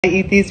I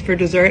eat these for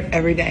dessert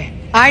every day.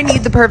 I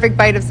need the perfect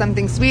bite of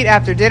something sweet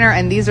after dinner,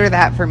 and these are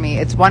that for me.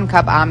 It's 1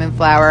 cup almond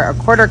flour, a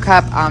 1/4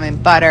 cup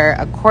almond butter,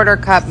 a 1/4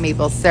 cup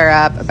maple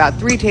syrup, about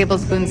 3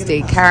 tablespoons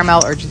state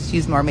caramel, or just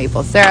use more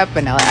maple syrup,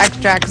 vanilla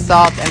extract,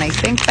 salt, and I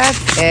think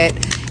that's it.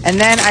 And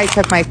then I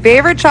took my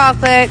favorite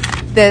chocolate,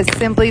 the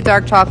Simply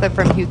Dark chocolate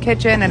from Hue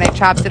Kitchen, and I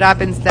chopped it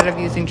up instead of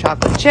using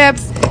chocolate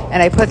chips,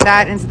 and I put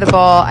that into the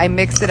bowl. I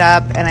mix it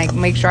up, and I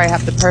make sure I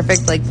have the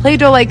perfect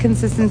Play-Doh-like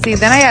consistency.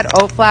 Then I add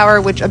oat flour,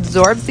 which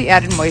absorbs the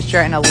added moisture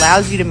and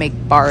allows you to make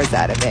bars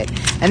out of it.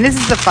 And this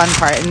is the fun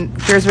part, and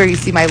here's where you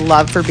see my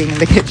love for being in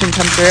the kitchen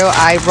come through.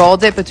 I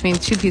rolled it between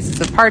 2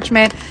 pieces of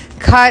parchment,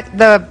 cut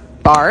the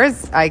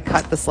bars. I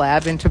cut the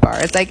slab into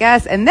bars, I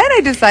guess, and then I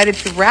decided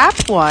to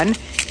wrap one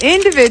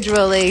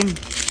individually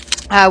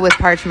with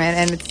parchment,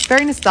 and it's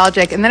very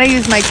nostalgic. And then I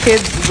use my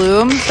kids'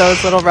 Loom,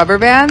 those little rubber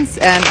bands,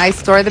 and I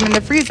store them in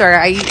the freezer.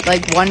 I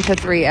eat 1 to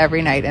 3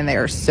 every night, and they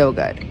are so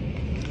good.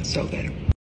 So good.